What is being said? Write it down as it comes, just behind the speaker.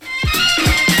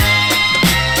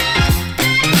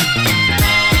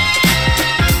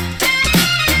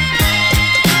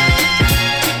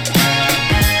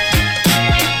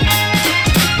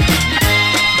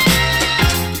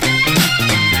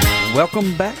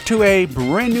Welcome back to a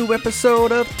brand new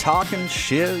episode of Talkin'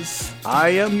 Shiz. I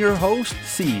am your host,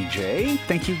 CJ.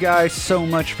 Thank you guys so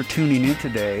much for tuning in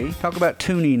today. Talk about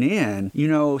tuning in. You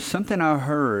know, something I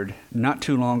heard not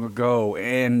too long ago,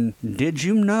 and did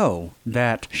you know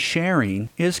that sharing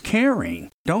is caring?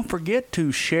 Don't forget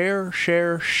to share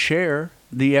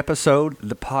the episode,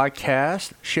 the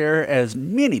podcast. Share as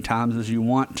many times as you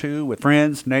want to with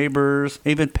friends, neighbors,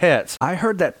 even pets. I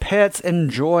heard that pets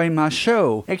enjoy my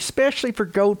show, especially for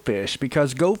goldfish,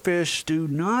 because goldfish do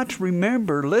not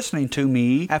remember listening to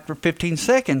me after 15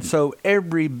 seconds, so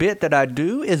every bit that I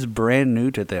do is brand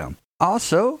new to them.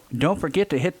 Also, don't forget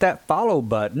to hit that follow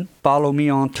button. Follow me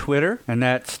on Twitter, and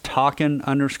that's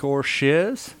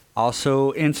talkin_shiz.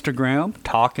 Also, Instagram,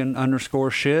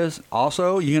 talkin_shiz.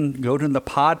 Also, you can go to the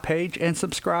pod page and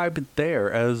subscribe there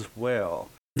as well.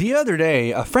 The other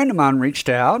day, a friend of mine reached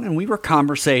out and we were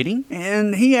conversating,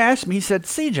 and he asked me, he said,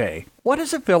 CJ, what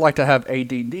does it feel like to have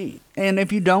ADD? And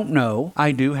if you don't know,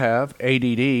 I do have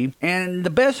ADD. And the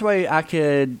best way I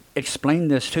could explain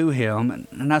this to him,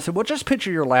 and I said, well, just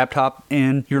picture your laptop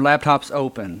and your laptop's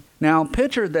open. Now,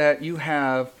 picture that you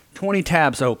have 20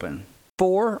 tabs open.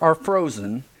 4 are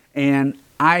frozen. And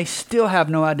I still have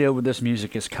no idea where this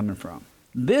music is coming from.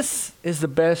 This is the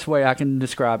best way I can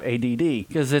describe ADD,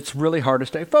 because it's really hard to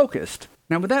stay focused.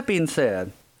 Now, with that being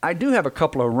said, I do have a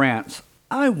couple of rants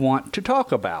I want to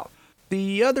talk about.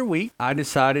 The other week, I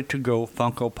decided to go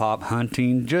Funko Pop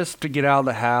hunting just to get out of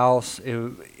the house. It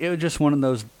was just one of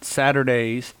those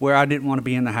Saturdays where I didn't want to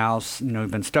be in the house. You know,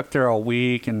 I've been stuck there all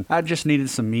week, and I just needed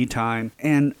some me time.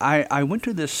 And I went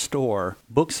to this store,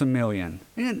 Books A Million,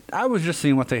 and I was just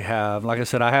seeing what they have. Like I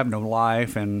said, I have no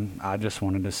life, and I just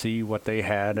wanted to see what they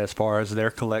had as far as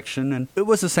their collection. And it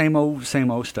was the same old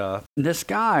stuff. This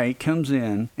guy comes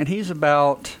in, and he's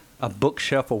about a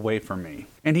bookshelf away from me,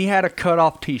 and he had a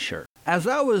cut-off t-shirt. As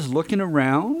I was looking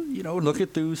around, looking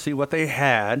through, see what they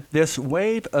had, this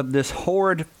wave of this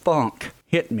horrid funk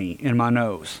hit me in my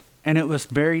nose. And it was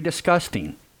very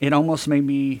disgusting. It almost made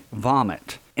me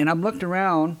vomit. And I looked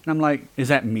around, and I'm like, is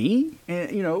that me?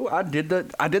 And, I did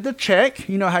the check.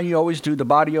 You know how you always do the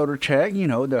body odor check?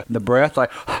 The breath,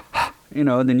 like,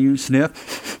 then you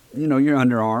sniff, your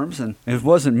underarms. And it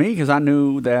wasn't me, because I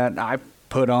knew that I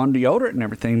put on deodorant and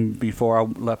everything before I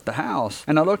left the house.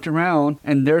 And I looked around,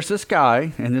 and there's this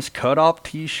guy in this cut-off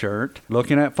t-shirt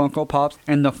looking at Funko Pops,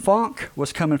 and the funk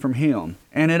was coming from him.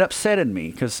 And it upsetted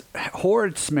me, because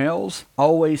horrid smells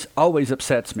always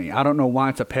upsets me. I don't know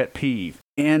why it's a pet peeve.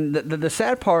 And the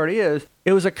sad part is,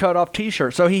 it was a cut-off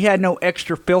t-shirt, so he had no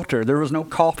extra filter. There was no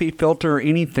coffee filter or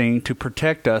anything to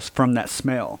protect us from that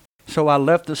smell. So I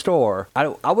left the store.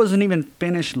 I wasn't even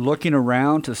finished looking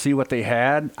around to see what they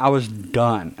had. I was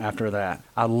done after that.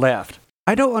 I left.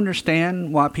 I don't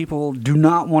understand why people do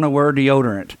not want to wear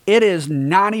deodorant. It is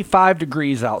 95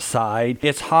 degrees outside.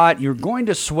 It's hot. You're going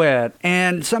to sweat.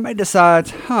 And somebody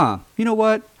decides, you know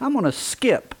what? I'm going to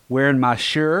skip wearing my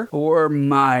Sure or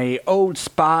my Old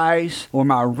Spice or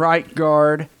my Right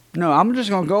Guard. No, I'm just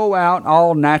going to go out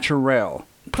all natural.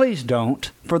 Please don't.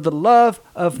 For the love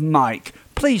of Mike,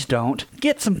 please don't.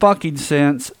 Get some funky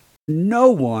sense. No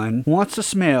one wants to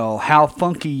smell how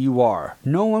funky you are.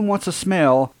 No one wants to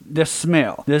smell this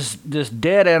smell. This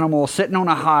dead animal sitting on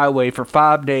a highway for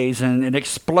 5 days and it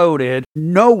exploded.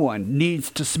 No one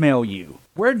needs to smell you.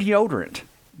 Wear deodorant.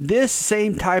 This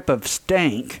same type of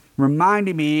stank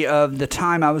reminded me of the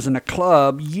time I was in a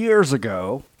club years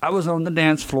ago. I was on the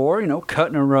dance floor,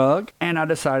 cutting a rug, and I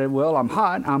decided, well, I'm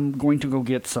hot, I'm going to go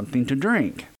get something to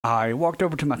drink. I walked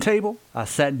over to my table, I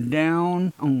sat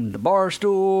down on the bar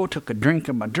stool, took a drink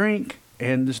of my drink,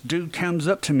 and this dude comes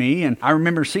up to me, and I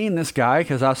remember seeing this guy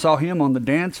because I saw him on the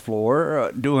dance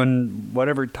floor doing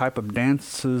whatever type of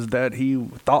dances that he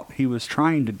thought he was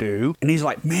trying to do. And he's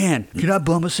like, man, can I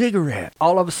bum a cigarette?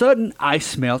 All of a sudden, I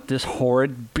smelt this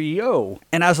horrid BO.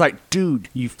 And I was like, dude,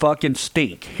 you fucking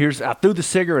stink. I threw the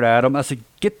cigarette at him. I said,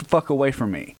 get the fuck away from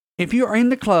me. If you are in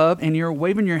the club and you're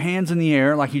waving your hands in the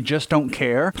air like you just don't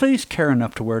care, please care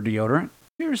enough to wear deodorant.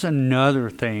 Here's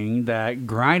another thing that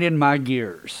grinded my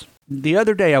gears. The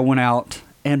other day I went out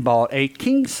and bought a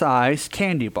king-size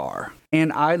candy bar.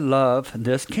 And I love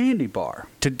this candy bar.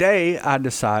 Today, I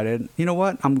decided, you know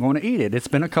what? I'm going to eat it. It's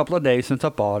been a couple of days since I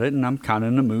bought it, and I'm kind of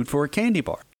in the mood for a candy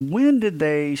bar. When did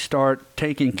they start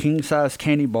taking king-size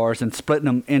candy bars and splitting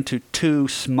them into 2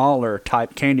 smaller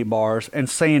type candy bars and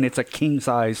saying it's a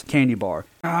king-size candy bar?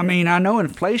 I mean, I know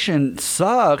inflation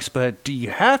sucks, but do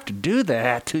you have to do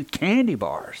that to candy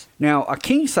bars? Now, a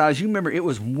king-size, you remember, it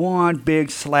was one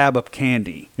big slab of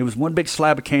candy. It was one big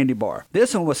slab of candy bar.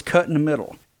 This one was cut in the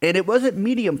middle. And it wasn't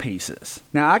medium pieces.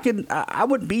 Now, I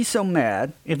wouldn't be so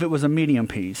mad if it was a medium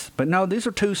piece. But no, these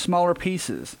are 2 smaller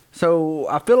pieces. So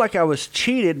I feel like I was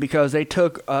cheated because they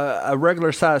took a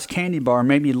regular size candy bar,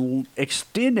 maybe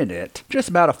extended it just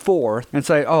about a fourth, and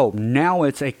say, oh, now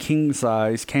it's a king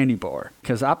size candy bar.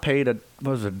 Because I paid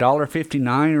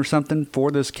 $1.59 or something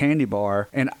for this candy bar,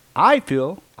 and I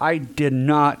feel I did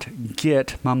not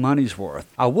get my money's worth.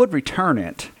 I would return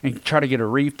it and try to get a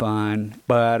refund,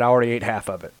 but I already ate half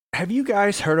of it. Have you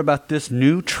guys heard about this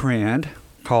new trend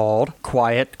called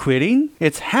quiet quitting?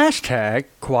 It's hashtag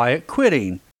quiet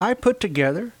quitting. I put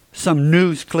together some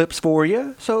news clips for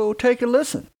you, so take a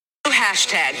listen.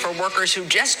 Hashtag for workers who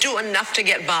just do enough to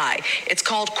get by. It's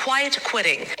called quiet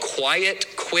quitting. Quiet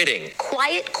quitting.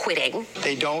 Quiet quitting.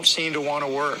 They don't seem to want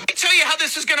to work. I tell you how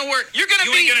this is going to work. You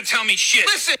ain't going to tell me shit.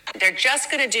 Listen. They're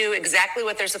just going to do exactly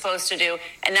what they're supposed to do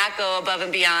and not go above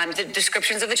and beyond the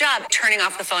descriptions of the job. Turning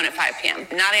off the phone at 5 p.m.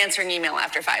 Not answering email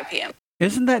after 5 p.m.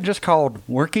 Isn't that just called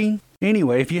working?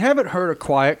 Anyway, if you haven't heard of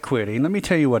quiet quitting, let me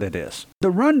tell you what it is. The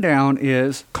rundown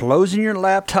is closing your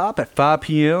laptop at 5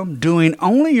 p.m., doing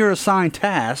only your assigned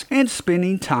task, and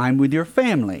spending time with your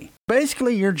family.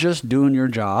 Basically, you're just doing your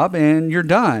job and you're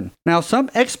done. Now,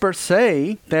 some experts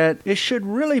say that it should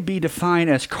really be defined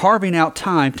as carving out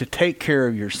time to take care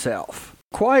of yourself.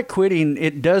 Quiet quitting,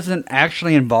 it doesn't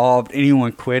actually involve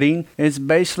anyone quitting. It's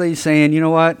basically saying, you know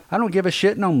what, I don't give a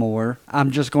shit no more.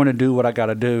 I'm just going to do what I got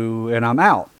to do and I'm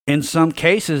out. In some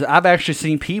cases, I've actually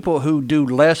seen people who do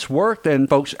less work than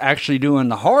folks actually doing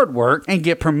the hard work and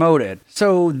get promoted.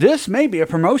 So this may be a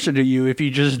promotion to you if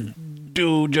you just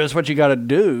do just what you got to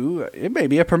do. It may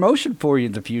be a promotion for you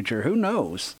in the future. Who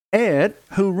knows? Ed,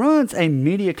 who runs a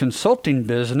media consulting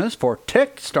business for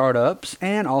tech startups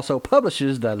and also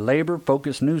publishes the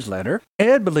labor-focused newsletter,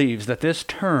 Ed believes that this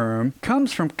term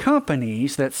comes from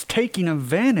companies that's taking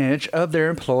advantage of their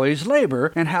employees'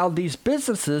 labor and how these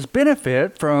businesses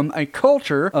benefit from a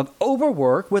culture of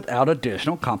overwork without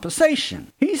additional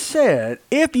compensation. He said,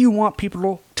 if you want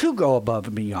people to go above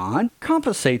and beyond,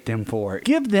 compensate them for it.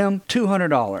 Give them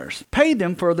 $200. Pay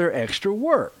them for their extra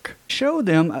work. Show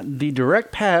them the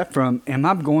direct path from am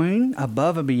I going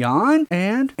above and beyond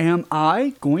and am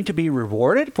I going to be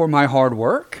rewarded for my hard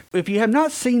work? If you have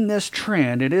not seen this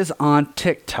trend, it is on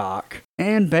TikTok.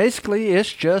 And basically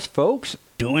it's just folks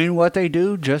doing what they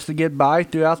do just to get by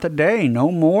throughout the day.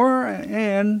 No more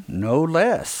and no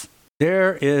less.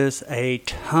 There is a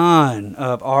ton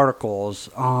of articles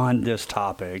on this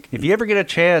topic. If you ever get a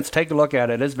chance, take a look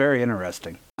at it. It's very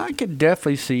interesting. I could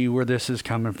definitely see where this is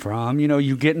coming from. You know,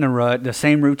 you get in a rut, the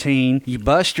same routine, you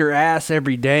bust your ass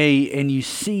every day, and you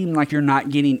seem like you're not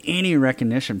getting any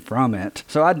recognition from it.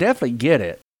 So I definitely get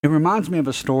it. It reminds me of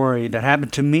a story that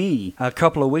happened to me a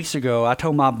couple of weeks ago. I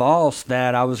told my boss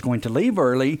that I was going to leave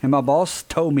early, and my boss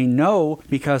told me no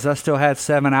because I still had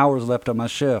 7 hours left on my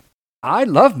shift. I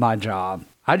love my job.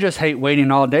 I just hate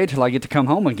waiting all day till I get to come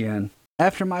home again.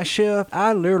 After my shift,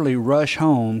 I literally rush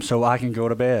home so I can go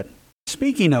to bed.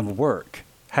 Speaking of work,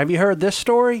 have you heard this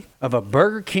story? Of a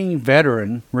Burger King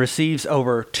veteran receives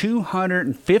over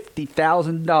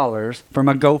 $250,000 from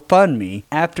a GoFundMe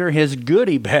after his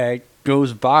goodie bag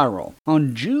goes viral.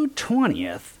 On June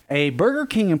 20th, a Burger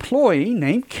King employee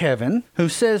named Kevin, who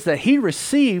says that he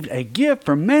received a gift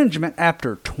from management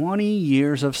after 20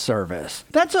 years of service.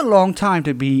 That's a long time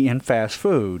to be in fast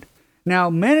food. Now,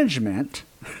 management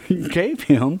gave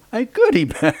him a goodie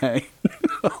bag.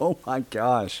 Oh my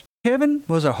gosh. Kevin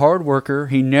was a hard worker,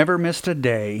 he never missed a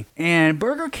day, and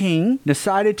Burger King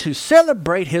decided to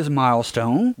celebrate his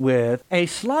milestone with a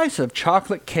slice of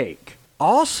chocolate cake.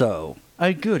 Also,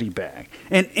 a goodie bag.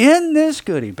 And in this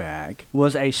goodie bag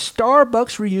was a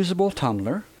Starbucks reusable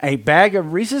tumbler, a bag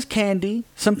of Reese's candy,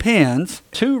 some pens,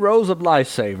 2 rows of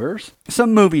Lifesavers,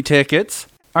 some movie tickets.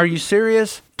 Are you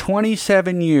serious?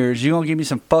 27 years, you gonna give me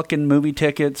some fucking movie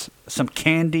tickets, some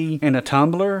candy, and a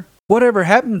tumbler? Whatever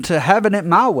happened to having it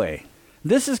my way?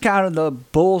 This is kind of the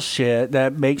bullshit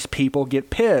that makes people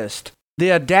get pissed.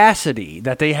 The audacity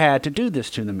that they had to do this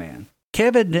to the man.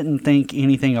 Kevin didn't think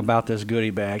anything about this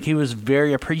goodie bag. He was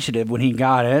very appreciative when he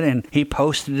got it, and he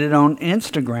posted it on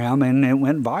Instagram, and it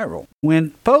went viral.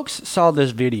 When folks saw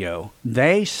this video,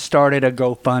 they started a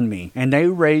GoFundMe, and they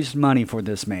raised money for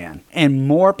this man. And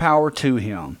more power to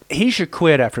him. He should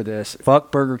quit after this.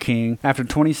 Fuck Burger King. After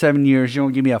 27 years, you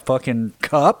don't give me a fucking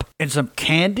cup and some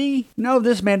candy? No,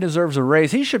 this man deserves a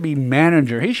raise. He should be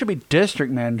manager. He should be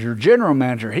district manager, general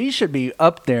manager. He should be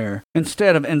up there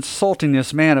instead of insulting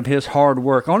this man of his hard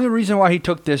work. Only reason why he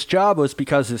took this job was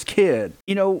because his kid.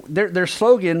 You know, their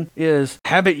slogan is,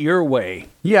 have it your way.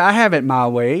 Yeah, I have it my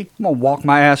way. I'm going to walk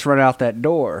my ass right out that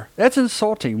door. That's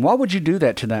insulting. Why would you do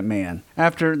that to that man?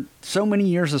 After so many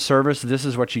years of service, this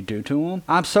is what you do to him?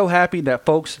 I'm so happy that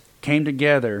folks came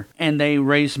together and they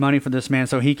raised money for this man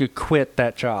so he could quit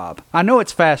that job. I know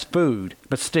it's fast food,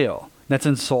 but still, that's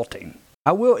insulting.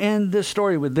 I will end this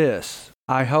story with this.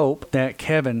 I hope that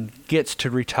Kevin gets to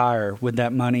retire with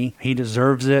that money. He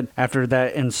deserves it after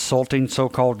that insulting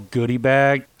so-called goodie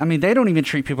bag. I mean, they don't even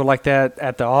treat people like that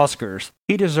at the Oscars.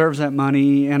 He deserves that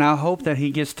money, and I hope that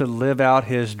he gets to live out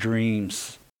his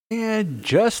dreams. And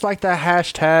just like the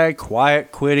hashtag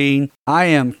quiet quitting, I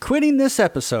am quitting this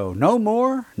episode. No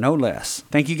more, no less.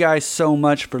 Thank you guys so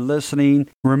much for listening.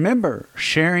 Remember,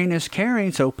 sharing is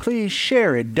caring, so please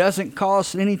share. It doesn't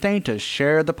cost anything to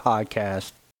share the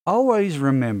podcast. Always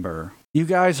remember, you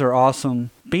guys are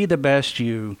awesome. Be the best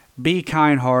you. Be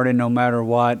kind-hearted no matter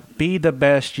what. Be the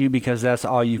best you because that's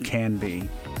all you can be.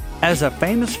 As a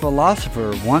famous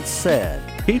philosopher once said,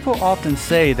 people often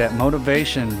say that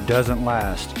motivation doesn't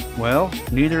last. Well,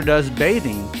 neither does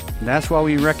bathing. That's why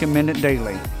we recommend it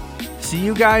daily. See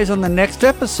you guys on the next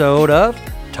episode of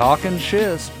Talkin'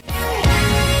 Shiz.